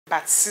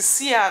but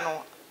sisia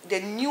no the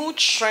new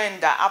trend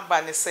that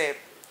abane say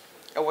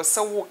e was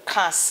so wo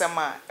ka asem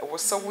a e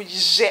was so wo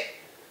je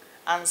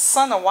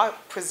ansa wa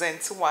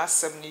present wa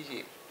asem ni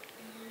ye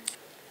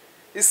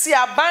isi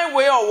aban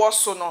we owo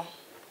so no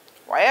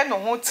wa ye no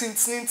ho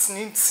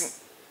tintintintin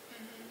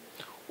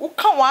wo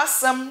ka wa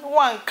asem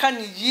wa nka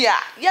ni ye a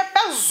ye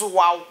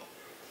bezoa wo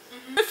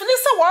me feel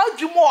say wa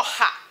adwumu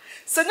oha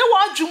se ne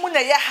wa adwumu na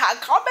ye ha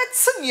ka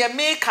obeti ne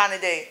me ka ne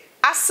den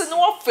ase ne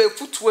wo fa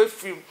futu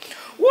afrim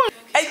wo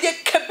eye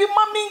kabi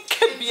mami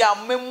kabi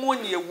amemu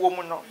ne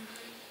ewom no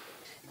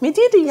me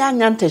did young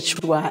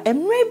antechwa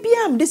emre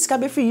bia am this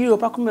be free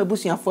Europe akoma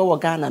abusuafo wo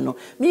Ghana no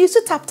me use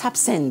tap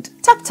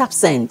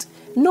send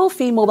no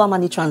fee mobile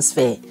money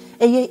transfer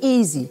eye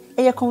easy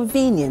eye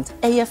convenient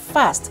eye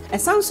fast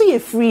and sound so ye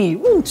free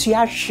won't you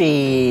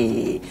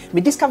hwe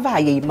me discover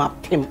ye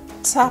mapim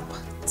tap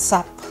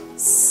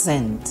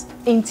send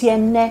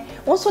Intienne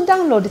also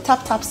download the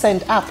tap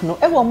send app no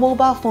ever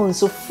mobile phone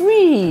so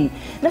free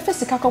na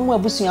fesika komo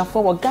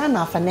abusuafo wo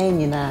Ghana fa na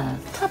nyina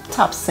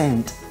tap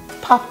send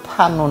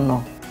papa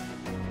no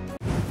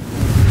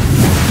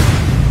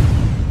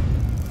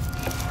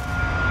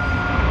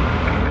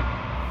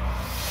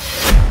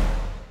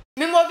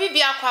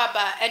Bibia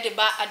kwaba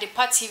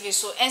Adepa TV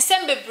so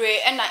ensem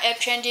bebre na e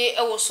trendi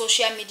e wo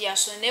social media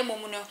so na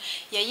emomu no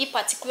ye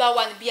particular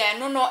one bia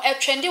no e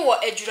trendi wo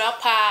adwura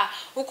pa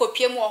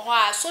ukopie mu ho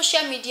a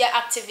social media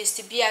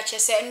activist bia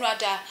chese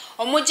enrada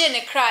omoje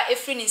ne kra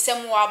efri ni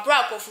nsem wo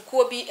abra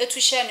akofukuo bi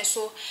etuhye ne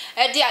so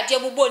e de ade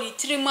bobo ni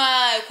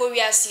trima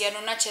ekowiase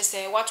no na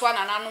chese wato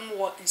anananom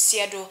wo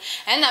nsiedo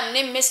enam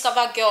ne Miss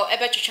Cover Girl e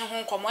betwetwe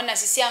ho nkomo na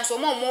sisi anso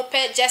mo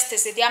pe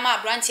justice de ama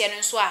abrantie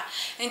no so a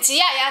nti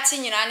ya ati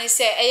nyina ne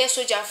se eye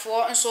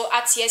sojafo nso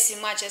atiesi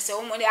mu achese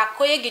wo mo de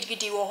akoye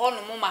gidgidi wo ho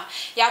no muma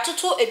ya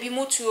toto ebi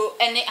mutuo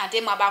ene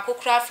Adema ba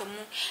kokra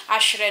afamu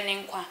ahwere ne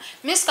nkwa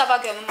Miss Cover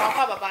Girl mo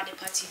akwa baba de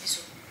party bi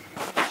so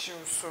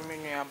so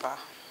menuaba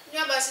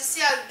nyaba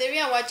sisi a de wi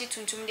a waji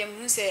tuntum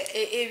dem hu se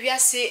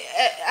ewiase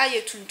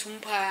aye tuntum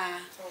pa.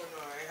 Oh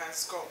no, it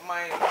has got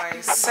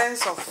my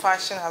sense of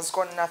fashion has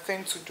got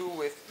nothing to do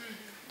with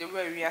the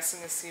way we are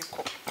seeing the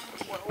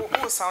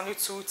what sounded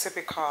too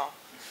typical.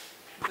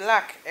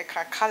 Black,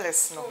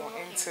 colors no,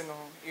 into no,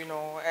 you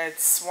know,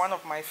 it's one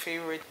of my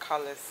favorite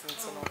colors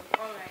into no.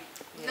 All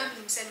right.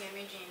 Nothing send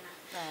me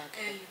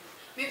okay.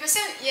 Me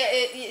person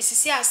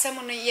sisi asem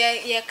no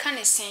ye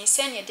kan sen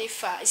sen ye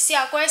defa sisi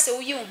akwa se wo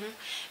yi hu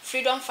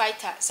freedom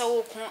fighter se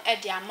wo kon e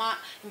de ama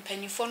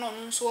mpanifo no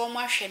nso wo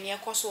ma hwe ne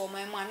ekoso wo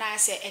man mu na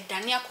se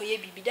edane akoye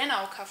bibi da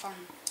na wo ka fa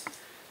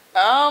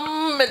ho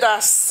me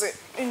das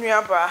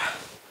inuaba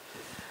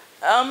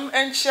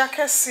and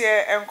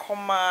Chiakese and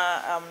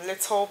Koma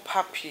little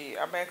puppy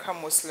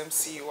American Muslim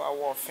CEO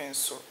our offense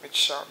so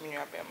which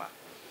Minyabema.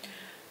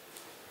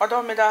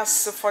 Although me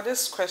das for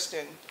this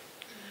question.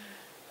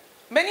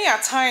 Many a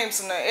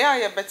times in the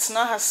area but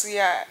now has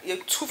ye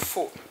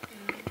tufo.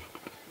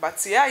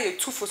 But ye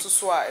tufo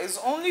so is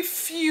only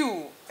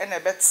few and a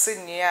bet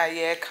sin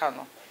ye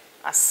cano.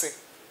 I say.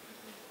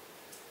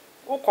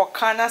 Oko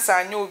kana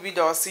sa nyo bi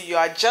do see you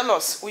are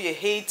jealous or you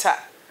hater.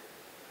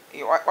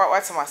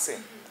 What am I say?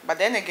 But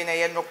then again,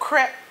 I no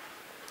crap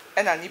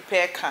and a nipa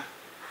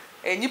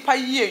a nipa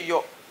ye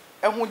yo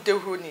and who de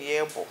who ni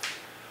able.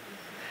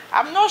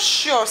 I'm not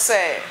sure,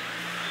 say,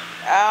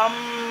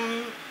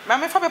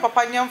 Mammy Fabi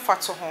Papa Nyam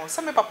Fato home,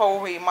 send me papa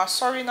away, my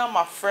sorry now,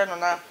 my friend,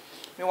 and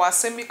me was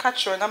send me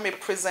catch her and I may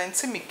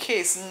present me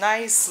case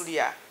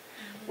nicely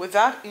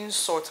without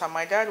insult, and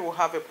my dad will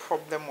have a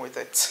problem with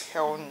it.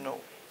 Hell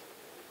no.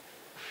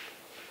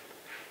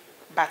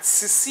 But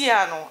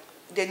Sisiano,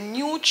 the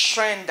new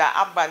trend that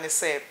Abane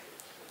said.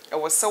 It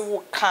was so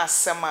wo ka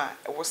asema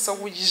it was so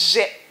wo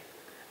je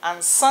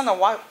ansa na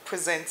wa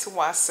present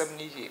wa asem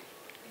ni ye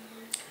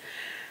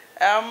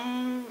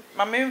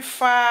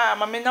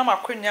mame na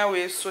makonya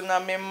we so na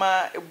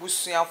mema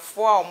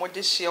ebusuafo a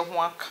omode hye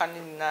ho aka ni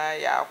na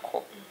ya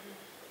akọ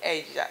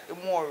eya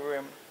emu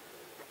orem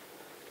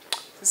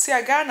sisi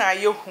Ghana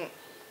ayehu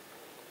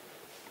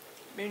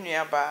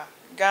menuaba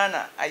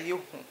Ghana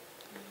ayehu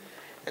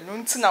enu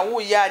nti na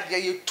wo ya ade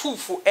ye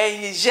tufu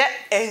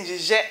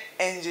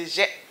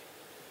enjeje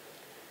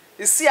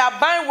you see a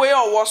bang way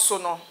or was so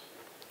no.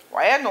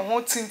 Why no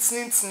ho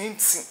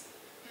tintintintin.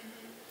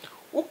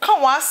 Wo ka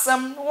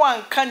wasam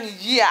wan kan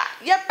ye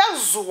ye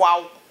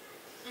bezoa.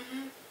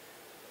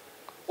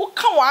 Wo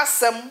ka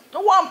wasam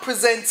no wan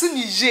present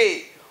ni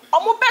je.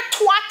 Omo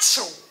beto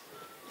achew.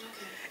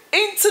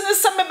 Inti ne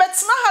se me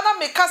betena ha na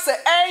meka se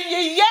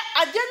ye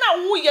ade na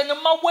wo ye no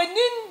ma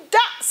wani nda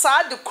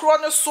saa de kro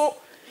no so.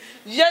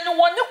 Ye no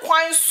woni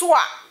kwan so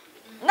a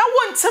na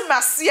wonte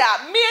mase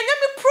a me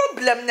enemi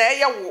problem na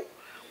ye wo.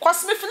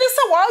 Cause me feel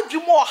say wa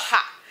adwumu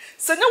oha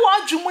se ne wa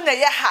adwumu na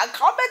ye ha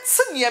ka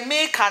obeti ne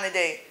me ka ne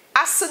den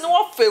ase ne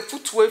wo fa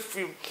futu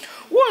afrim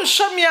wo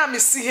nhwe me a me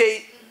si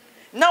hei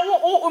na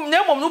wo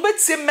na mom no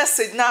beti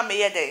message na me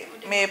ye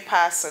den me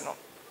pass no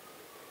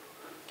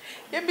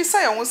ye bi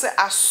say ye say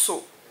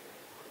aso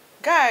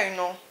guy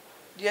no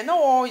de na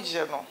wo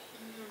je no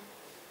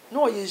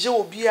no ye je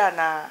obi a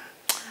na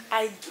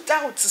I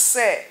doubt to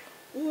say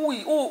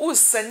who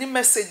send a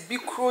message be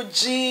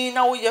crojin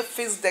now we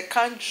face the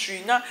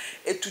country now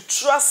to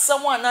trust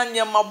someone and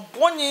your ma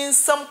born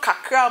some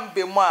kakram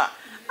bema.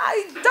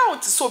 I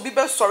doubt so be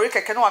sorry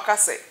keke no aka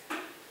say.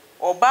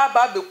 Or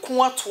baba be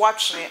kuwa to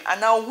watch me and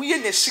now we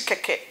in a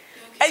shikeke.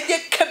 And ye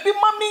kebi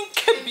mami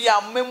kebi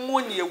a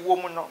memoni a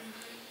woman no.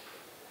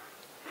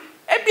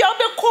 Ebi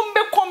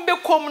be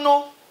come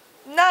no.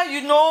 Now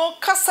you know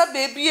kasa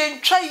baby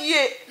and try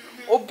ye.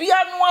 Obi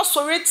anu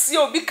asoreti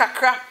obi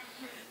kakra.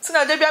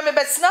 Tina debia me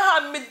betina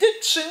ha me di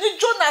chini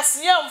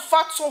Jonas ye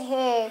mfa to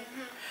ho.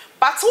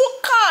 But who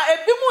ka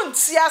ebi mu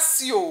nti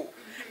ase o.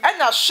 E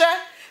na hwe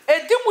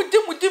edi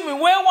mu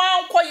we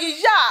wan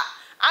koye ya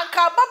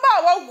anka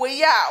baba wa we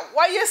ya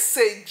wa ye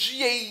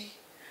sedue yi.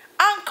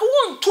 Anka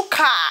wontu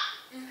ka.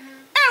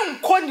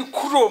 Enko ni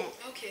kurom.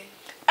 Okay.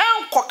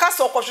 Enko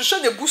kasa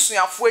okohwehwe ne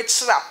busuafo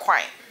akira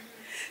kwan.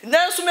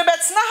 Nanso me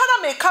betina ha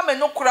na me ka me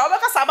no kura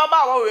obekasa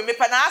baba wa we me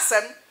pa na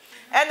asem.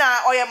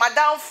 Ena oye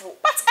madamfo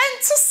but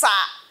entisa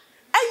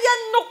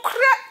aye no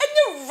kra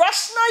any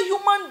rational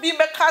human being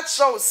make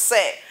show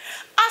say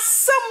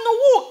asem no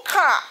wo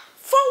ka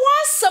for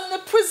one some the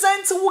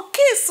present wo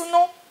case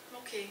no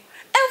okay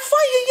and for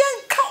ye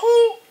nka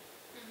ho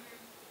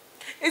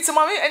it's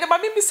mama and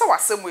mama be say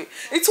wasem we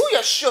it's who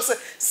you sure say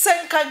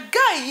senka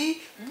guy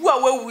bu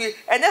awawie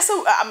and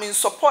say I mean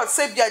support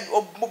say bia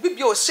obi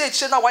bia o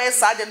share na why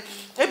sad dem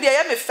e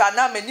bia ye me fa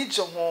na mani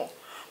je ho.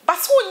 But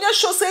who you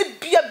show say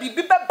be a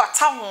bibi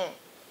bata ho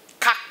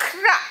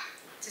kakra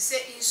to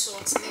say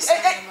insult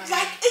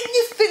like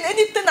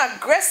anything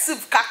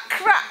aggressive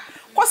kakra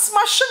cause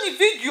machine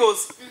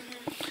videos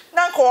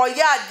na ko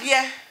ya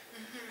de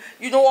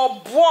you know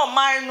obo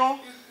man no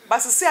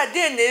but say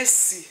ade na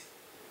esi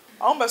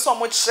awon be so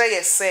mo kire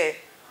ye say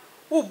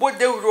wo bo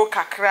de wuro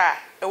kakra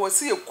e wo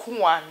se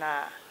yeku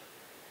ana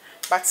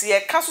but ye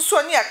ka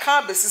so ne ya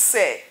ka be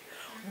say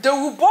de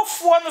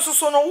wubofo no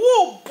so no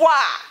wo bo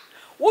a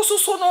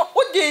wosuso no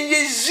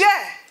odenyeje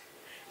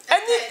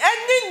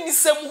any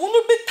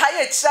nisemhunu bi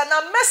taye kira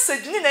na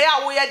message ni na ya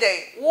wo ye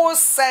den wo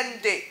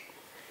send it.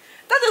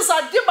 That is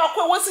Adepa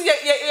ko wo si ye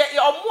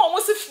omo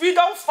si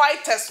freedom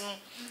fighters no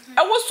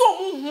e wo so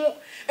omo hu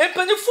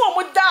empanifo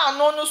omo da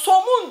no so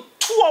omo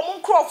ntu omo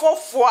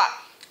nkrofofo a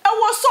e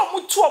wo so omo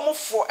tu omo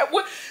fo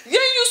ye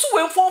use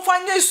we mfonfa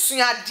na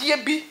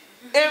esuade bi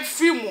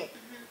emfiri mu.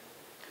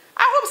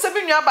 I hope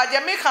Sabine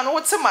Abadi make an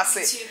old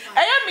timase.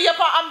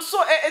 I'm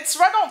so it's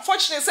rather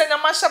unfortunate saying a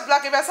Masha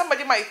Black if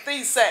somebody might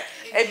think say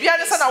a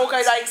Bianca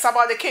like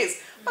about the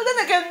case. But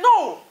then again,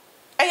 no.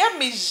 I am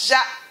me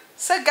ja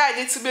say guy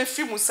need to be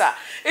fimusa.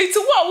 It's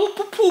what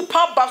who poo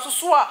papa so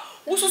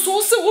who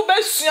say who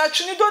best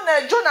chini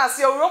don't Jonas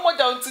your Romo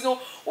down to know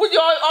would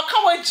your or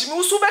come Jimmy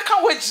who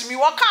beka with Jimmy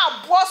or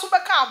can't boss who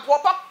beka or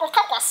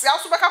kakwasia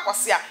who beka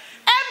kwasia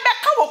and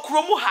beka wo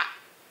kromuha.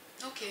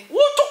 Okay. Who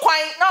to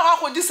quite now how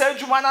could this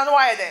Jumana no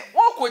why then?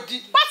 What could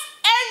it? But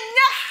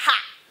ha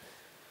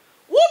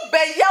who be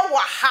ya wa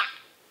ha?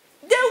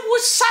 They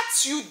will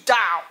shut you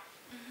down.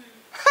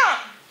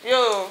 Ha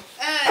yo.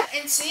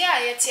 And so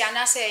yeah, yet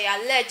Tiana say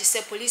alleged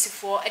say police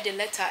for the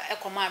letter a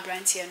command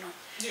brand here no.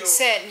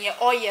 Said near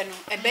oye no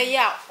a be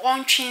ya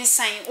on chin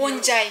sign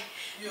on jai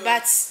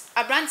but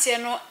a brand here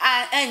no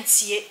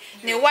auntie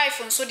ne wife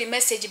and so the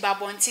message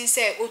babontin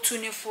say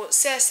otune for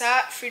says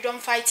freedom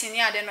fighting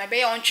ya then I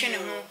be on chin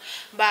ho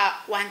ba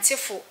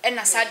wantefo and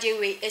na sadie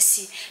we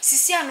esi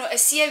sisi ano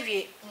esi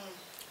awie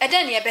e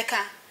den ye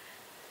beka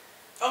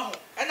oh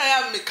and I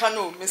am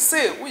mekano me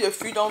say we a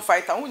freedom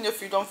fighter we a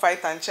freedom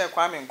fighter and check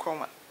Kwame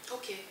Nkrumah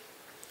okay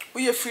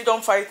we a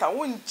freedom fighter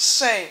we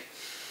chen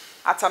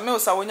atame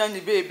osa wonya ni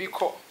baby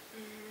ko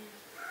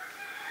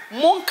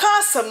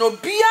Monka some no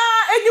bia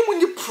any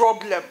money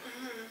problem.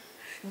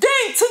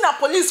 Then tina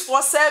police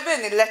for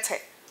 7 letter.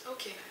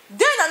 Okay.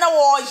 Then ana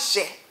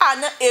woje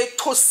ana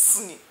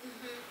etosini.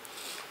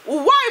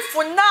 Why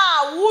for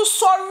now? Who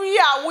sorry?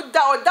 I would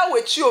that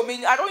with you. I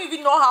mean, I don't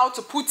even know how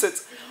to put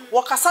it.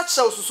 Wakasa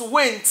chels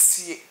went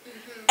see.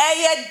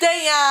 Eye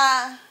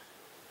denya.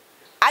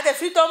 At the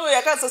freedom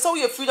we can so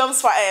your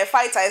freedoms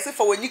fighter. I say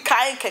for when you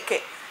kind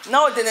keke.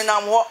 Now then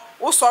I'm what.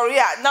 Oh sorry,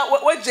 now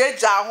what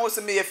Jeja wants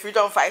to be a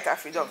freedom fighter.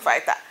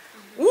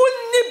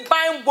 Wouldn't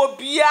bind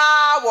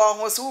Bobia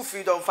or who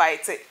freedom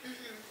fighter?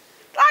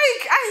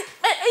 Like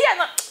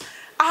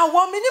I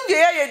want me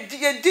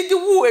did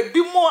you a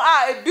bit more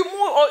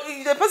or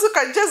the person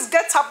can just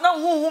get up now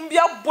whom be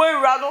a boy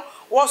rano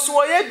or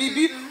so a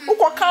baby who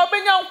can come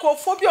in uncle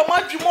phobia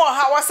much more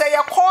how I say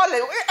a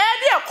calling.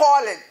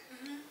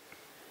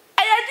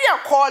 I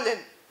calling.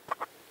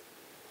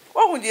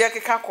 What would you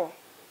kako?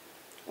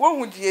 What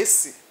would you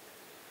see?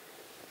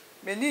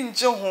 Many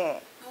ho.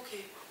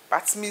 Okay.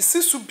 But me see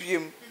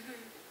subiem.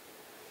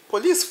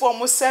 Police for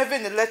almost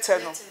 7 letter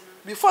no.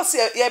 Before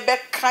say ye be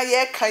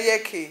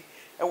kaye.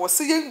 I was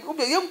saying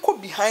you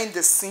behind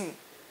the scene.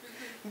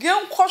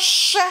 Yen ko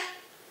hwe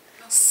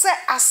say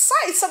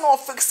aside say no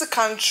fix the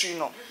country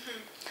no.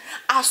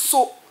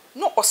 Aso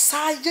no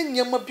osage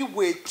nyama bi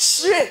we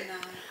chire.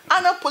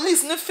 Ana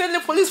police no feel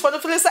police for no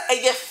feel say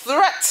a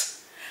threat.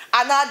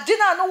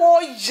 anadina no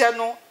wo ye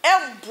no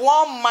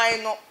emboa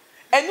man no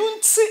enu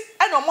nti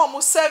ena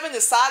omo serving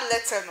the sad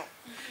letter no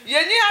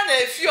yeni ana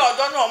efi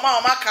odo no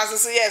oma ka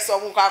se yes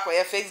omo kwa akọ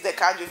ye fix the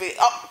country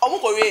omo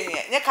ko we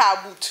here nye ka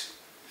boot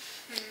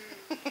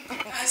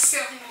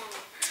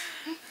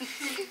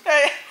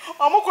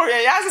omo ko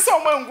ye ya se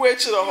omo ngu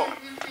echi ro ho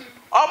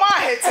omo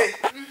ahete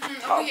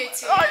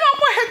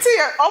omo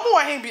hete omo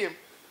wa hin biem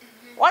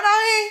wana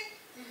hin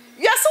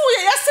yes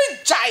we yes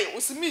jai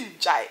usimi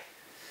jai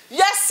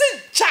yes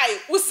jai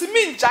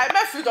usimi jai me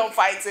freedom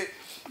fighting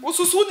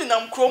ususu ni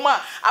nam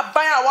kroma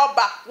abanya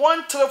waba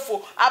one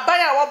telefo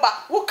abanya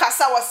waba wo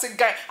kasa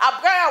wasigan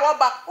abanya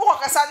waba wo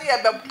kasa ni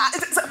ebe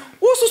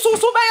ususu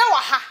so be ya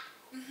wa ha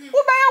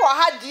wo be ya wa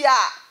ha dia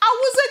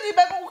awuze ni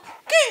be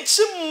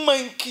kinchi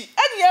manki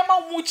eni e ma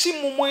muchi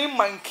mumu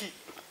manki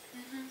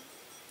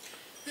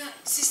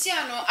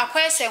Sistiano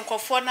akwese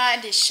nkofo na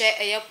de hye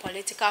eye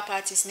political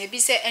parties na bi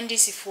se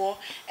NDC fo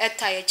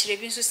etaye kire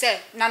bi nso se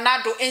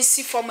nanado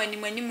ensi fo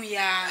manimu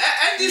ya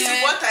NDC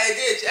fo etaye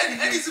de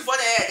NDC fo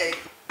na ye de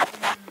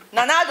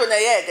nanado na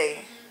ye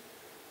de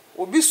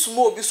obi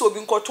sumo obi so obi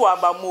nkoto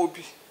aba ma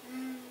obi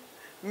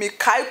me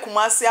kai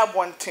kumase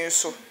abonten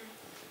so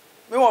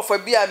me wo fa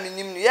bi a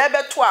minim no ye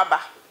beto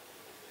aba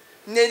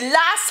ne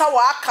lasa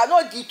wa aka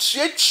no di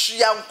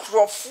tuatua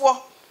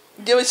nkrofo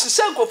de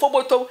sise nkofo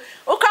boto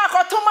uka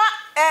akotoma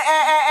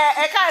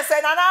ka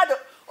se nanado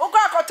uka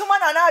akotoma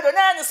nanado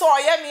na enso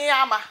oye mi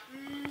ama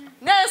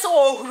na enso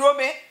ohuro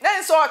me na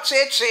enso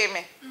ocheche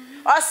me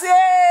ose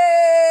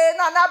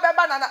na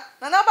beba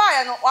na ba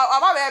ye no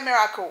aba be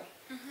miracle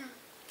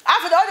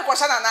after all the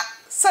question na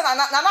se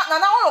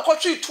na ono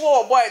kotwe tu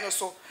o boy no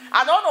so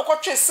ana ono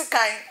kotwe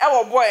sikan e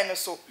wo boy no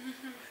so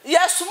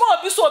yes mo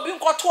obi so obi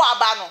nkoto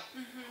aba no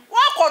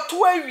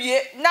wakoto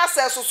awie na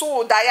se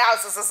so da ya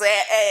se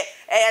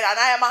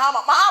na ya mahama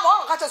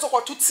on ka so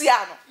koto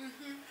tia no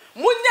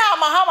munya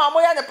mahama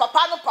mo ya ne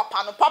papa no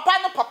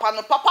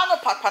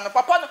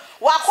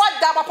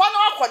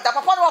wakoda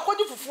papa no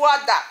wakodi fufu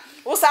ada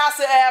wo sa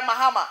se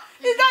mahama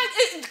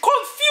it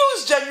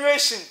confused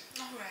generation.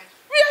 All right,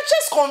 we are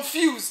just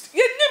confused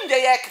ye nim de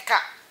ye keka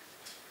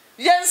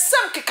ye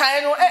nsem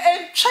keka no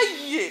entwa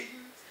yie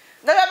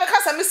na be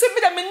ka se me se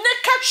me de me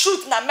naked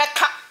truth na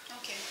meka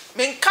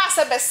men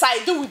kasa be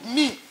side with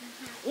me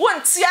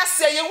won ti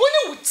ase ye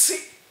woni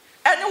wuti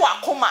ene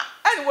wakoma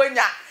ene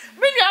wanya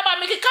me nua ba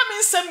me keka me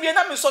nsem bie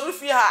na me so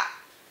fi ha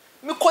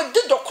me kodi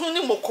dokun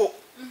ni moko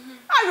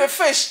I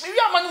refresh me wi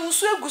ama no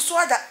nso eguso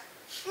ada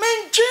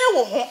men dwen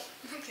wo ho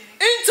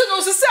into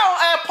no se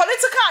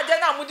political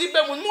agenda amudi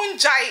be mu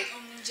njai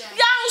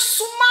ya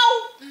nsumaw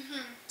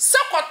se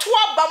kwato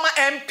aba ma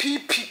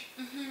MPP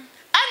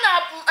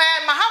ana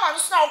mahama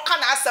nso na uka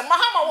na ase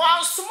mahama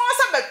wa nsumaw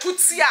se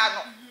betutia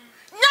no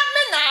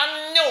nyame na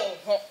anyo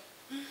ho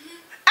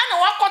ana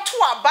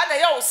wakoto aba na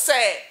ye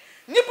say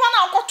nipa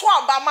na wakoto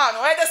aba ma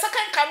no the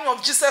second coming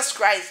of Jesus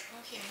Christ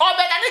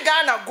obeda ni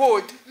Ghana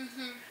gold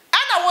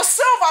ana wo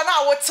silver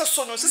na wo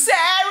teso no se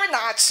ere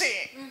na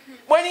achi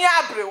boni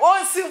abre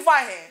won silver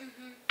he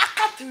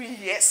aka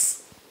 3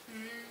 years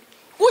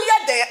wo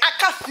ye de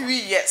aka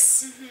 3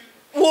 years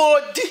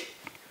wo di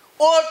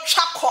o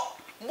twako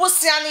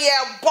bosian ye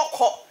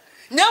boko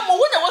na mo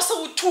wo na wo se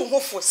wo tu ho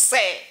fo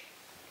say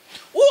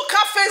who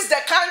can face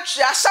the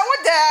country ashawo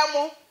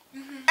dem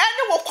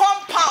any wo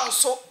compound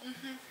so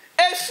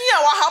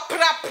efia wa ha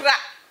pra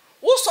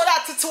wo so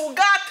that it will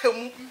gata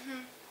mu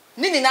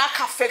nini na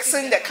ka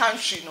fixing the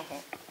country no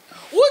ho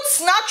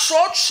what's not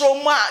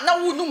true ma na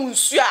wo nu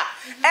nsu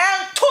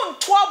a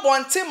tonto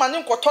abonte ma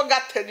ne nkoto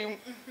gata rim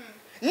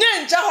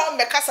nyenja ho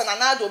mekasa na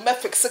na do me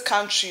fix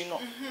country no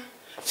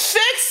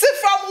fix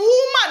from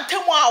woman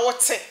temu a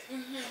wote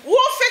wo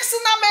fix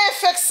na me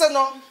fix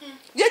no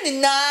ye ni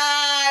na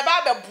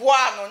ba be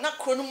boa no na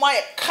kro no ma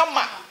ye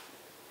kama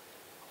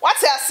what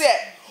I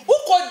say who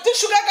could the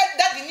sugar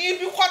daddy ni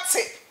bi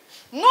kwate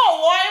no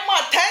why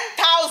ma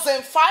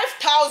 10,000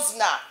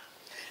 5,000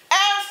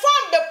 and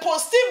from the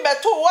posting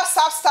beto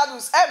WhatsApp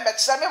status e be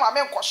kire me ma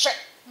me nkwohwe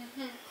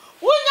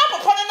wonya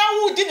papa na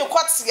wo di ni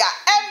kwate ya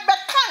e be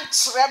kan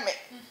kire me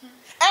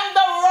and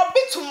the rub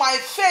it to my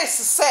face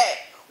say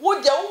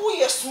would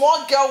you a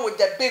small girl with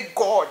the big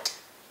God?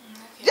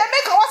 You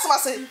make a what's my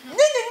say?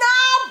 Nini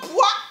na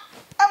boa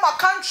and my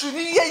country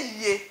ni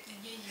ye.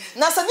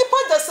 Nasa nipa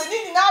da se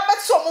nini na bet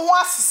so mo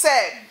was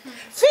say.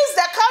 Feels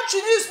the country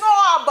is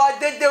not about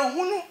the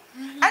hunu.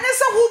 And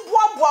it's a who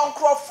boa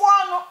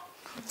nkrofo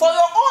for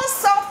your own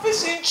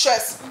selfish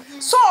interest.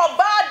 So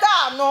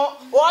bad no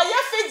or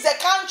you fix the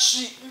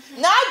country.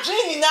 Now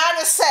dream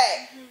na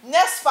say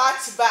next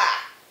party ba.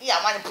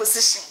 Yeah, man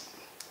position.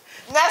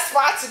 Next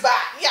party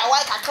back, yeah,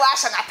 like a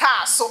clash and a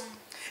pass. So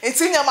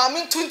it's in your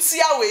mammy 20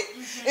 away.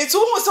 It's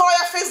almost all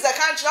your face the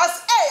country.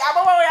 Hey, I'm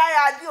over where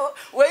I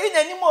do. We're in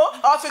anymore.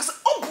 I'll fix.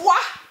 Oh,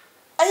 boy,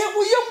 I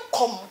will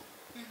come.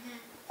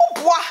 Oh,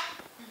 boy,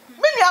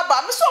 many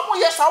about me. So,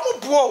 yes, I'm a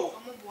boy.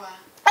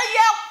 I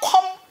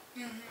come.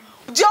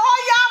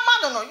 Joya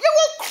man, you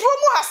will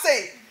crumo, I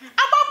say.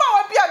 Ababa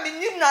will be a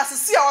minimum as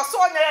see our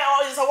son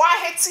or is a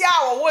white hair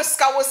or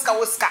whisker.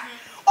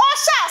 Oh,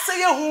 sha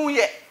say hu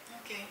ye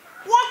Okay.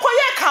 Won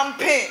koye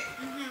campaign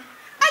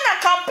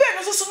ana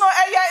campaign so no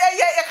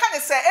e ka ne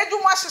say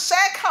edwuma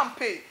hye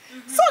campaign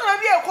so na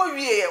bi e ko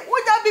wie wo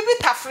ja bibi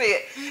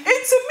tafre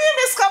it's me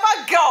Miss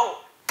Kaba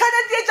girl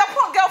Canadian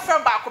Japan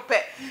girlfriend back up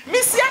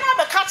Miss Yana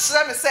be catch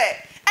them say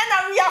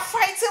and we are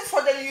fighting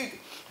for the youth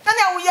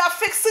and we are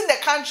fixing the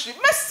country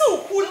me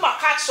still cool ma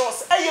catch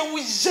us eye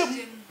we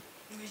jem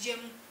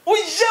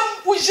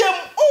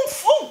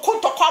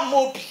unkotokwa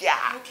mobia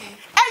Okay.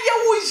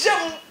 eye we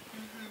jem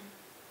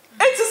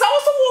it is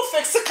also who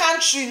fix the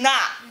country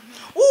now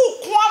who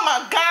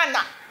kwama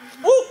Ghana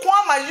who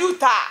kwama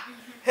Utah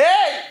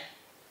hey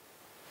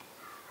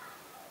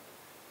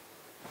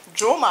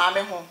Joe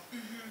maame ho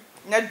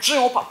na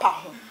dwen papa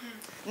ho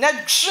na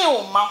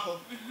dwen ma ho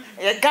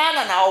ye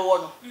Ghana na wo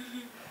no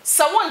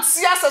se won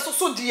ti asa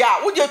so dia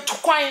wo de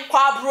tukwan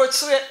kwa abro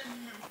kire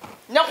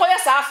na koye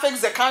sa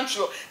fix the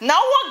country na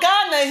wo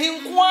Ghana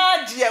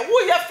hinkwa de wo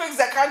ye fix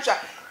the country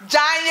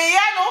janye ye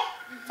no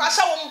fa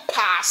sha wo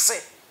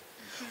mpaase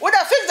wo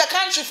da fix the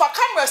country for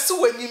camera si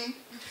wanim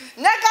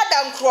na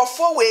gada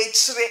nkrofo we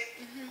kire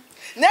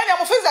na nya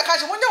mo fix the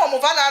country mo nya wo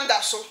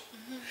valanda so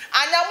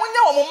anya mo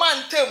nya wo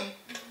mantem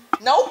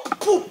na wo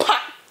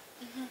pupa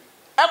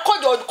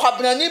ekọ de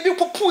kwabnani bi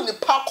pupu ni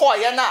pa ko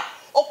ye na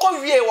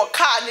okọwie wo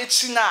car na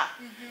chi na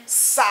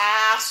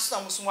sa so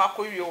na musumu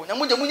akọwie wo na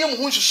mo de munye mu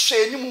hu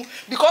hwehwe ni mu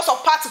because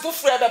of party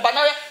fufure be ba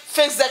na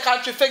fix the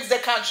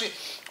country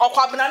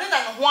okwabnani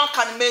na no ho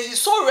aka na may he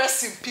so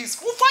rest in peace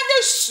mu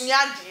fanye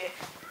suade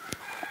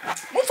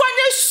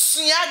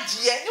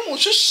ni mu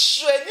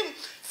hwehwe ni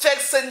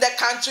fixing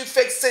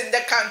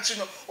the country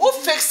no o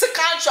fix the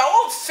country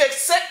o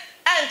fix it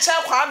and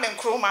check kwa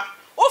menkroma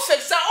o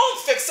fix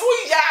o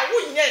ya wo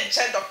nye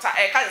nche doctor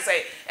can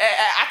say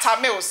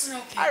atamils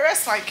I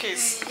rest my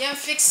case yen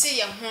fix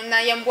ye ho na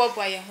yen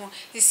bobo ye ho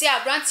disi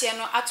abrantie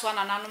no ato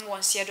anananom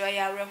wonse do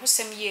ya re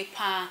hosem ye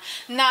pa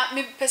na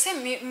me pese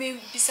me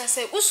bisa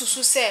say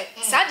ususu say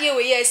sade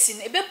we ye asi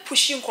na ebe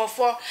pushi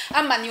nkofo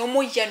ama ne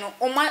omo ye no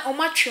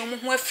oma twe omo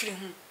ho afiri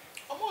ho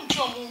omo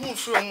ntwe omo ho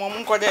afiri omo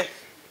nkode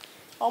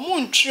omo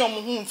ntwe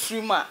omo ho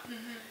afiri ma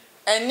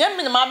enye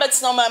me ma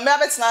betina ma me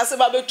betina ase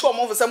ba betu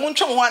omo fo se mo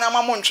ntwe mo ho ana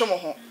ma mo ntwe mo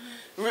ho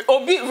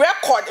obi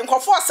record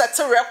nkofo set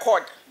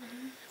record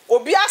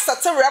obi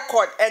asset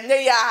record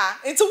enye ya ha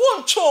nti wo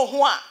ntwe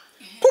ho a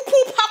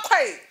pupu pa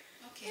kwai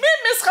me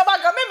Miss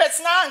Kabaga me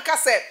betina anka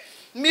se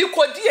mi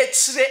kodi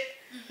ekire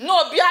no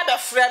obi abe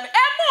frame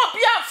mo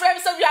obi am frame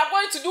say we are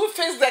going to do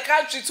fix the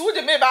country to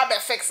the me ba be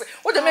fix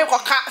wo de me ko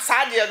ka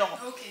saade no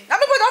na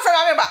me go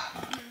frame me ba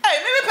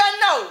me pen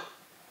now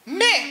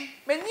me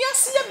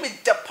niasi ya me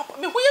de papa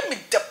me hoye me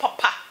de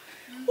papa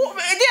wo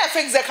e dey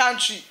fix the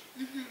country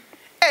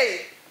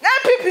na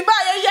pipi ba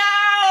ya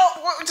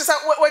just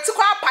we ti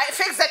kwa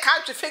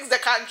fix the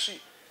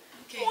country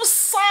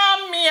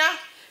usamia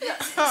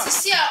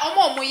sisi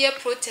omo ye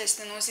protest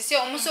no sisi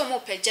omo so omo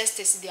pe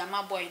justice di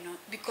ama boy no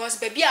because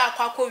baby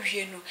akwa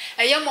wie no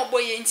eye mo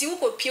boy nti wo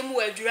kopiem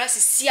wa adwura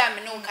sisi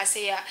ame no ka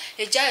se ya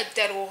eja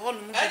edere wo ho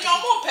no mu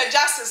omo pe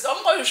justice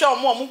omo ko hwe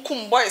omo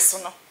kum boys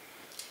no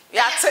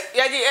ye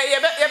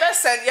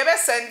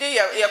send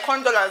your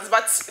condolence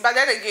but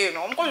then again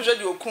omo ko hwe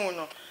di okun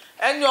no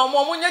eni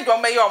omo nye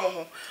dwom ye omo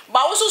ho ba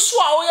wo so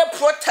a wo ye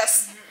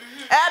protest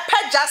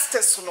pe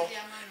justice no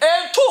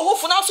entu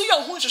hufu na so ye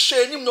hu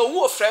hwehwe anim no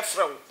wo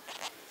frefre wo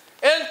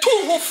entu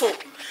hufu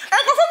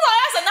enkofo mo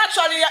aya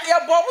naturally ye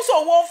bo mo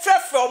so wo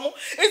frefre mo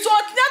it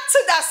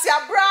ordinary that sia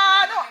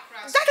bra no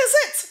that is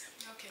it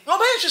no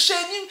be hwehwe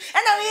anim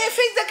and we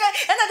fix the guy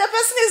and the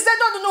person is dead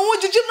no wo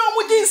jijim no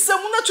mo di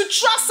nsem na to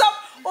trust up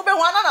obe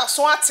hu ana na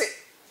so ate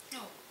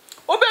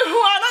obe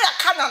hu ana ya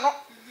kana no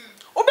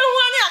obe hu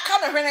ana ya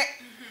kana hwene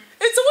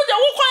it wo de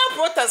wo kwaya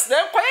protest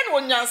dem kwaya no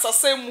nyansa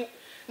semu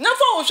na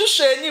fa wo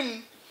hwehwe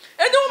anim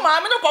edi wo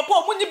maame no papa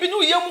o munyi bi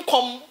no yem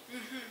kom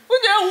wo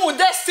de hu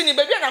destiny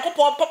baby na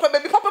kopọ papa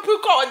baby papa pu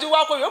ko odi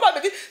wa ko yo ba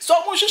baby so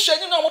mo hwehwe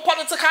anim no mo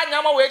politika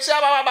nyama we echi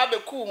aba be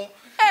ku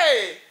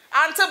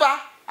anteba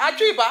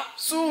adwiba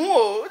su hu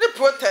o the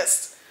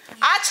protest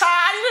acha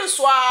ire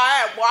so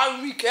a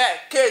 1 week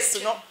case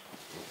no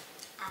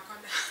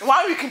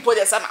 1 week in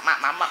protest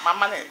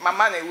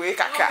mama na we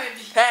kaka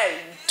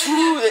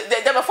through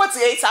the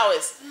 48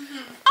 hours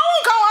I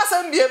won't come once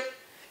and be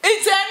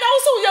it's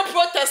also your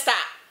protester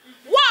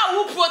wow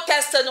who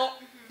protest no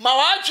ma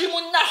wa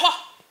dream na ho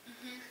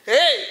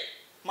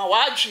ma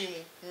wa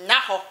dream na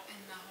ho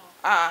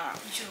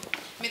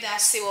me da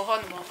se wo ho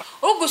no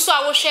oguso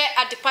a wo hwe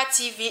Adepa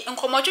TV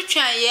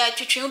nkomotwetwan ye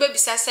atwetwen be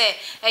bisa se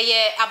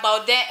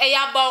about them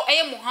about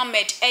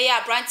Muhammad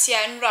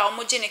abrantia nra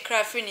omoje ne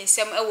krafi ni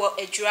nsem ewo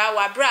adwura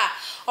wa bra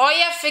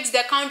oye fix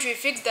the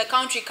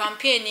country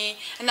campaign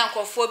na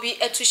nkofo bi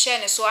etuhye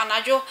ne so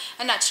anadwo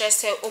na kire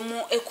se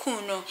omu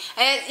ekun no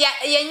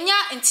nya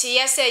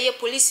ntiye se ye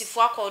police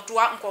fo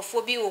akodoa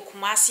nkofo bi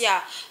okumase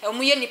a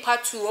omu ye nipa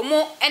tu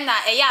omu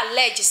na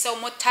allege se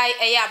omu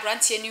tai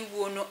abrantia ni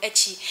wuo no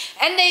echi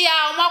ene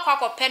ya omo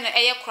akwakope no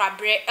eye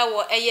krabre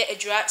ewo eye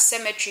adura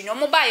cemetery no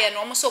mo ba ye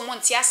no mo so mo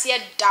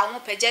ntiase da ho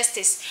pe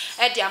justice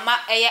e de ama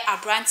eye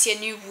abrantie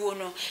ni wuo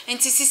no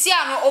nti sisi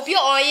ano obi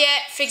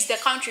oye fix the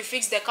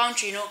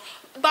country no.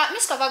 But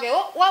Miss Kavage,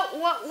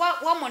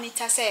 what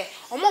monitor say?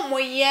 Omo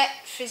moye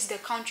fix the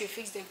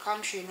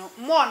country no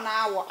more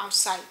now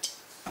outside.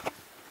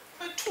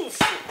 Too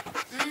full.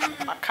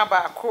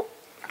 Akaba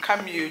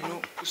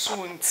akamienu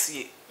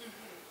usuntie.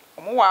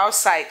 Omo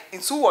outside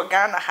into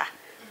Ghana ha.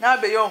 Na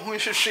be your hu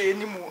hwehwe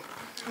animu.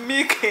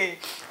 Mike,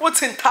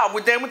 what's in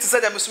tabu dem to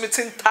say dem so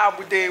metin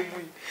tabu dem.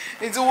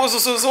 Into wo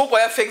so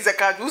go fix the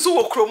country. So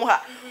wo krom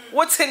ha.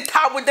 What's in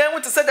tabu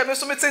dem to say dem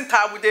so metin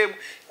tabu dem. E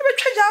be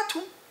twaja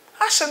atum.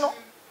 Asheno.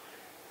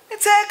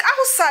 It's like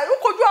outside. Who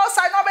could do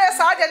outside? No be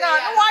outside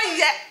now. Why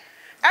yet?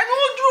 And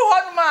who drew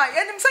on man?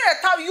 And him say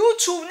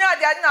YouTube now.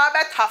 They are now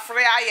better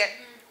free.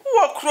 Who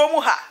are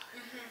kromu ha?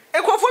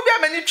 Ekophobia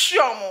many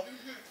triomo.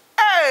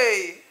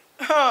 Hey.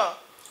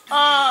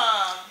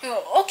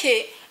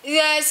 Okay.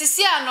 Yes,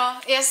 see ano.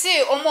 Yes,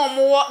 see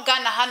omo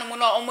Ghana hanu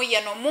no omo ye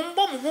no.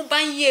 Mumbo mu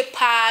ban ye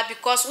pa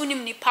because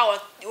unim ni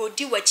power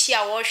odi wachi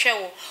a wo hwe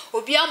wo.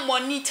 Obi a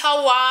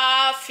monitor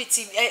wa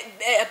fiti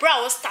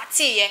bra wo start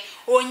ye.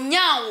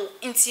 Onya wo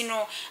nti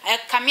no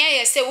kamia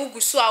ye say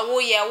ugusu a wo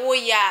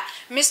ye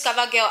Miss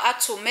Cover Girl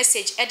ato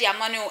message e de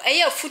amano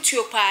eye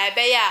futuo pa e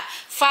be ya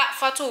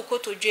fa to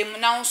ukoto dwem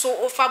na so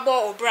ofa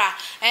bo obra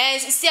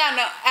sisi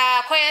ano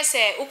akoye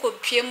se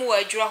ukopie mu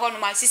adwura ho no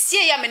ma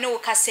sisi ya me ne wo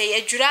kase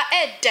adwura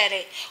e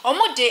dere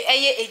omude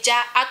eye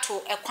eja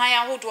ato ekwan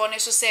ahodo ne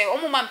so se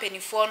omuma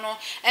mpanifo no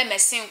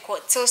emesin ko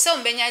till se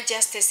mbenya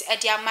justice e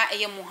de ama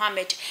eye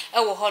Muhammad e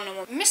wo ho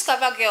no Miss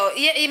Cover Girl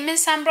ye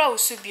mensambra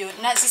usubio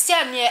na sisi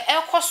ano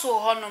e koso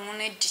ho no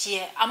ne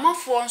die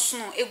amafo nso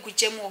no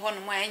egugye mu ho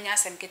no ma enya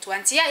asemketo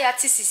anti ya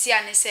ti sisi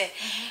ane se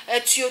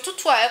etuo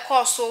tutu a e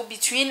koso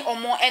between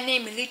omo any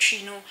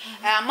military no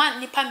man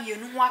nipa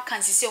mienu ho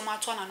aka sisi omo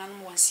ato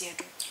nanan wonse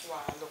edo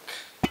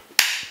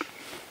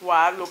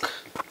look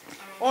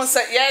on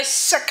say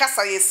yes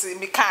shakasa yes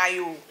mi kan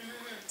yo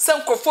se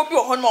nkofo bi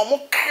ho no omo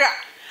kra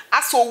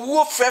aso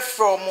wuo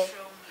frefro mo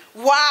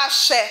wa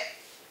hye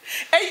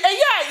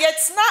eya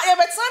yetina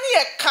yebetana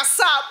ye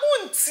kasa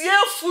muntie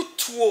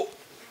futuo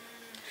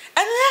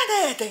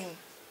ene den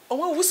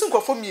omo wusu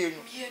nkofo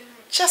mienu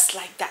just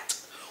like that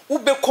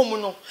ubekom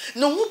no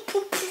na hu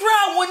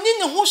pupura woni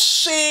ne ho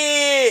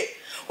hye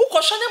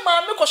ukosho ne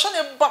maame kosho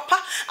ne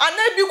bapa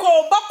anabi ko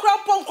obakura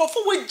ponkofo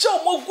weje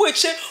omogu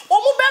eche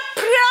omo be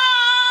pra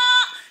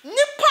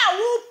nipa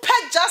wo pe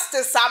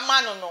justice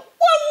amano no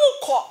wo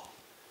ko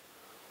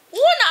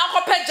wo na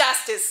akopɛ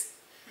justice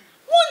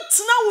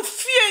wontina wo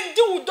fie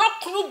ndi wo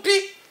dokunu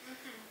bi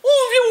wo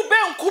wi wo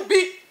benku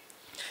bi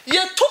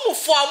ye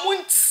tomufo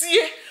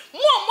amuntie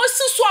mo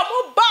amosiso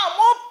amoba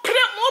mo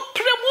pre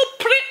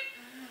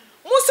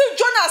Musi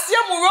Jonas ye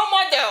mu role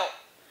model.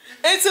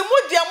 Enti mu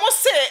dia mo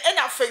say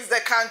na fix the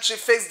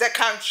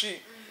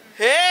country.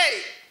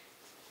 Hey.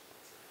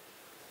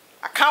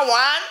 Aka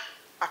one,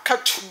 aka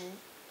two.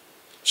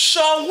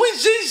 Sho hu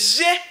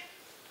jije.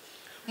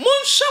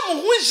 Mun sha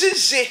mu hu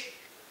jije.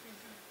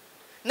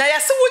 Na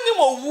yase woni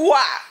mo wu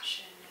a.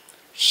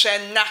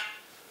 Hwena.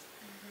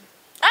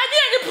 Adi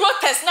any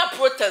protest.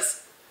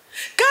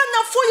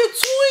 Ghana for you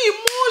too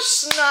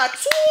emotional.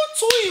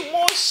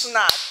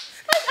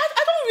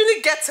 I don't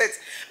really get it.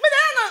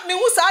 Me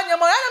who say anyama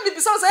na me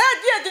bisa say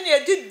dia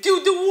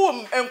di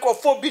wom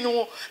enkofo bi no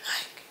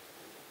like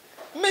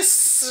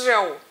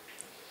mesrew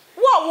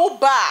wo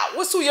ba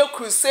wo so ye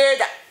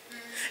crusader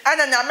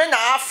ana na me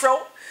na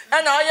afro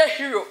ana aye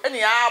hero ana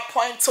ya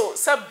point to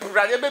say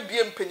brade be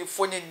bie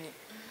mpanifo nani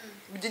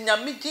me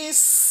nyame din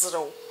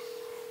srew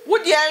wo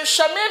dia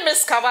nhwe me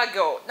Miss Cover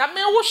Girl na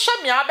me wo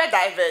hwe me abe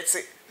divert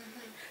he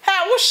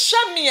wo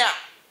hwe me a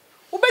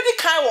ubedi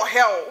kan wo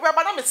hell we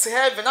ba na me to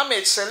heaven na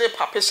me chele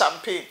papa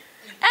champagne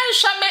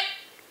enhwa me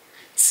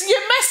tie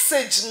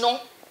message no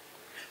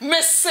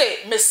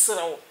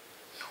mesrew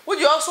would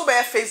you also be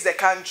face the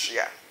country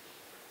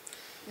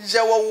je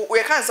wo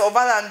we kan say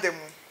overland dem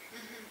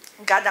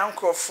gadan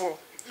crofo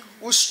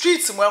wo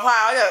street mo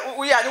ho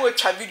we ya na we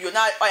twa video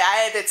na o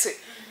ya edit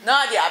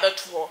na dey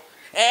abeto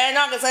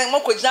na ga say mo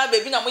ko gina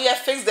baby na mo ye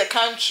face the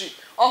country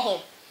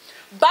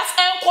but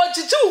enko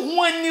jiji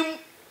hu anim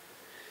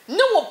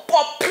ne wo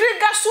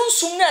poprega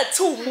sunsum na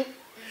atu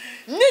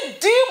ni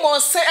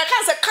demons say I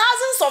can say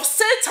cousins of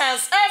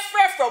satans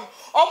every from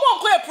omo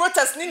nko e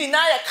protest ni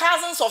na ya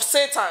cousins of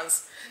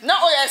satans na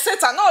o ya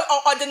satan na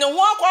o de ne ho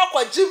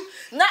akwa jim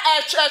na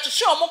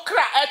etwetwe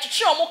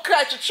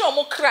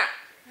omo kra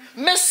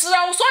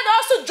mesraw so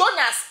da so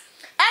Jonas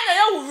ana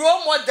ya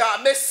role model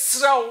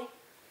mesraw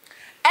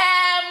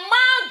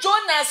ma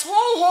Jonas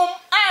hom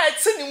a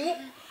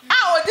tinimu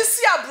a o de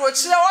si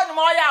abrochire wonu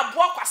ma o ya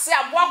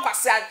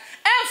aboakwase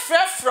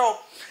efrefro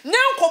ne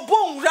nkobo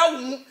nwura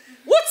wu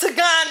what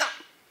Ghana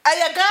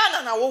aya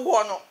Ghana na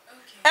wo no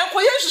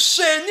enko ye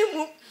hwehwe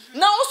nimu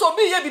na wo so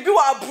bi ye bibi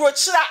wa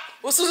abrochira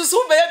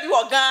osususu be ye bi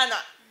wo Ghana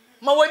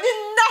ma woni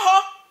nda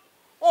ho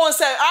on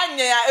say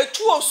anya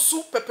etu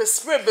osu pepper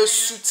spray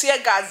besu tear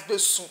gas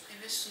besu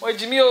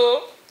wajimi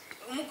o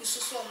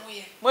mugususu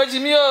omoye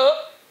wajimi o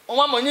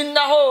onwa moni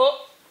nna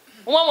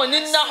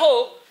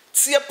ho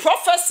tie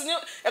prophecy ni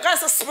e kan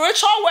say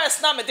spiritual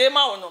words na me dey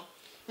ma wono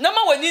na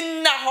ma wani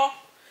nna ho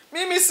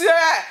mimi si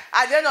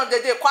at the end of the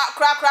day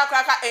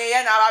kra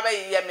eye na aba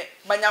be ye me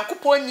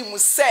manyankopon ni mu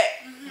se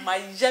ma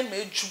ye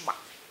me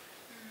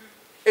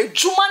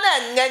ejuma na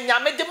nya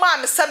me de ma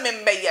me se me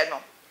mbeye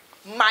no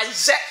ma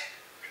ye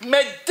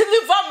me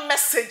deliver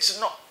message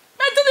no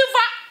me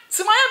deliver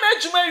ti ma ye me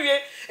ejuma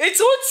wie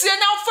enti utie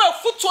na fa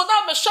futo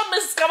na me hwe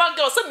me skama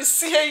girl se me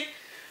si hei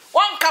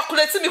one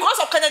calculate me because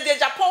of Canada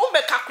Japan who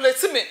me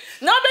calculate me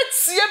na be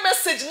tie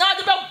message na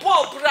de be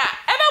bob bra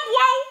e be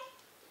boa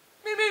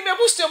me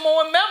buste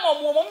mo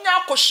mo nya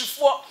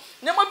akoshifo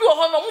ne ma bi wo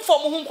ho no mo fo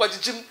mo hu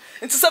nkwadjim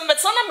nti se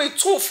metana me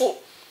tufo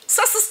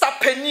se sister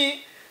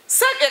pani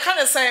se e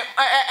kan say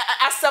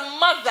as a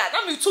mother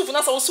na me tufo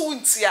na so so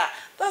wuntia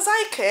that's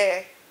I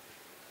care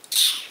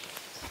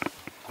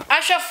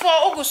Ashafo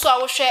oguso a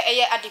wo hwe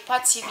eye Adepa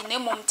TV na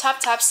mom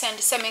tap send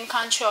se men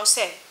country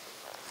say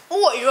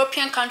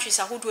European countries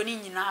ahodo ni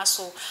nyina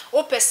so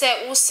o pese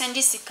o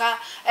sendi sika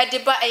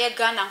edeba eye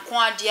Ghana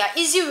nko adea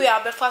easy way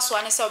abefa so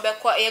ane se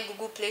obekọ eye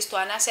Google Play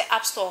Store na se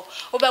App Store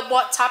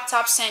obebo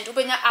tap send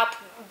obenya app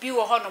bi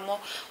wo honomo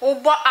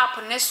obo app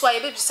ne so aye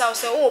bebisa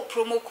so o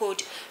promo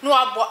code no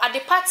abo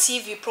Adepa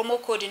TV promo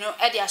code no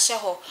e de ahye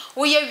ho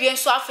wo ye wie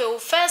nso afa o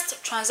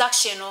first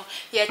transaction no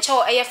ye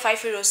chew eye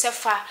 €5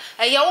 sefa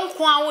eye wo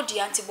nko a wo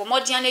de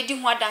antibomodian edi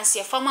ho adanse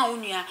e fama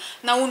wonua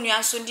na wonua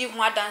nso di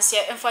ho adanse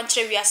emfa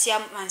nkyere wiase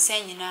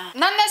amanyina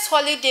na next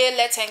holiday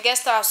let and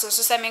guest house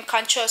so semen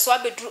country so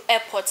abedru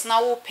airport na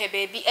wo pe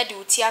baby e de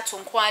uti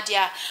atonko ade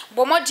a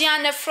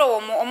bomodian na frɛ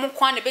wo mo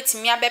kwan na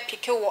betimi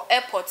abepike wo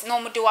airport na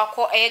wo de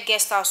wakɔ eye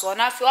guest house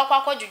na afi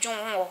wakɔ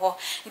dwudwun ho wo ho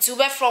nti wo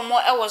be from mo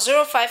e wo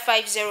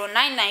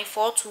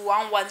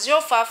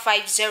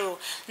 0550994211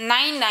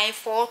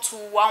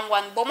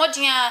 0550994211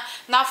 bomodian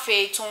na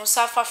afi ton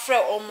safa frɛ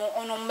omo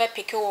ono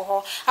mbepike wo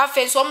ho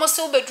afi so omo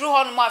se wo bedru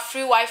ho no mo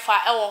free wifi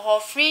e wo ho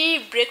free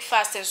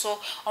breakfast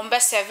so ombe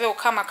serve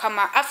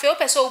kama afi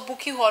opese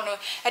obuki ho no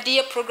e de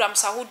ye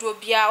programs ahodo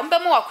bia ombe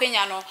mo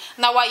wakwenya no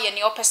na waye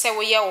ne opese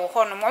wo ye wo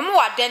ho no mo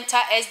wa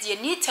dental SD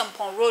ni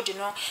Tempon Road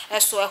no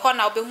so e ho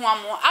na obehu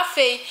amo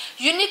afi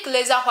unique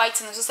laser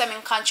white no so se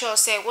men kanche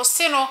say wo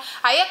se no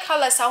aye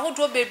colors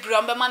ahodo bebru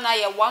ombe ma na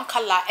ye one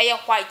color e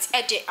white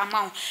e de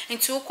amount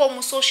into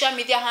uko social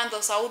media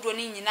handles ahodo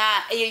ni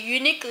nyina e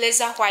unique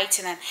laser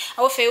white na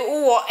afi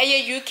wo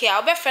e UK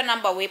obefre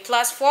number we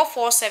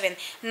 +447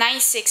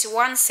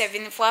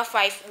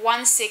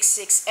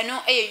 96174516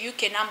 eno eye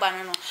UK number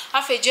no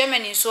afi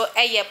Germany so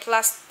eye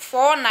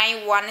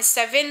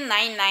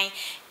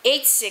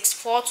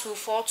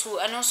 +4917998642242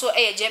 and also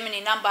a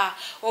Germany number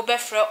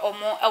obefre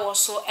omo ewo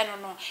so eno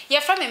no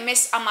ye from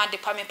Miss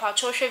Adepa me pa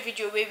cho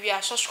video we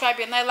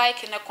subscribe and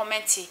like and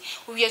comment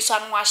we so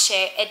anu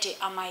share ede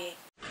amaye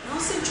no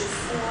se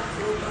Ghpage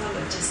global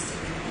logistic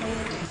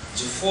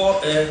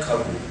Ghpage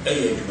cargo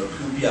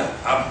dwumakuo bi a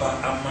aba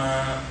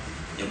ama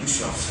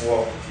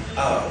yabusuafo a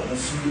omo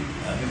free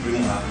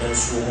abibrim ha na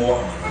so ho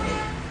amanone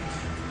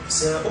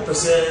se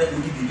opese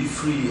udi bibi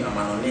free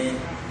amanone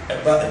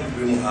eba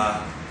abibrim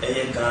ha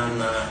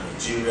Ghana,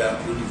 Nigeria,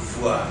 Cote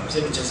d'Ivoire. I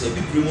said, just a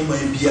big room, my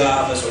beer,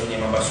 that's what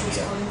name of us was. Is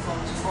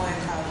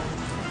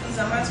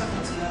am I talking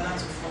to you not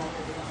before?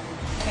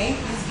 Can you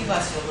please give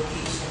us your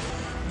location?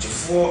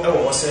 Ghpage, I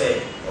was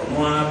say, on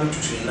one to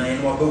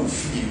 9, what about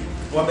feed?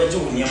 What better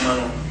when your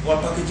man,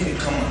 what packaging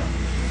come on,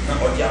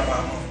 not or the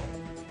apartment.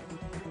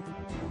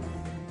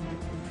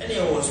 Any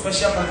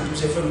special package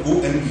was a from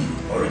OMB,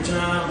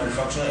 original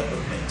manufacturing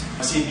equipment.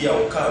 I say, be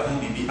our car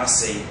will be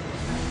assay.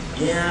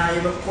 Yeah,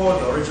 you call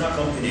the original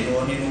company no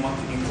any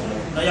marketing como.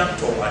 Na ya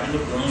to wa ni no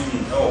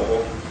brand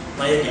ho.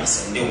 Na ya dia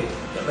sende o.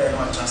 Ya ba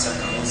ya chance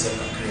kan won se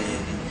ka kre bi.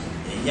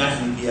 Ya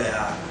hin bia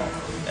ya.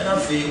 E na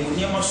fe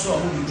oni ma so a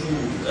mu du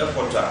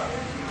airport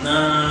na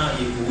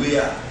ye buwe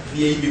a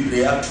ye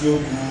bibre atu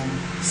ogu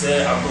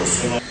se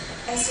abroso no.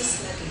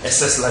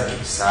 SS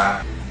luggage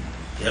sa.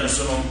 Ya no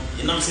so no,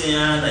 inam se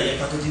ya na ye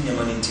packaging ya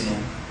mani ntino.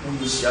 Mu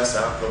ni sia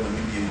sa problem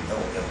bi mu ta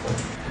airport.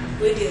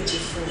 We dey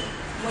Ghpage.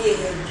 Mo ye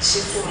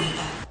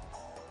Ghpage.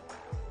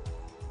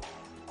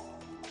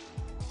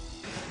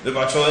 The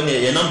patrol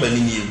your number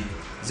in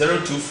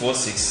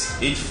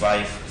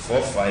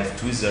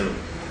 0246854520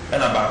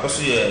 and about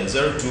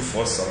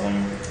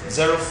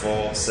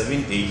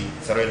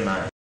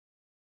 0247047839.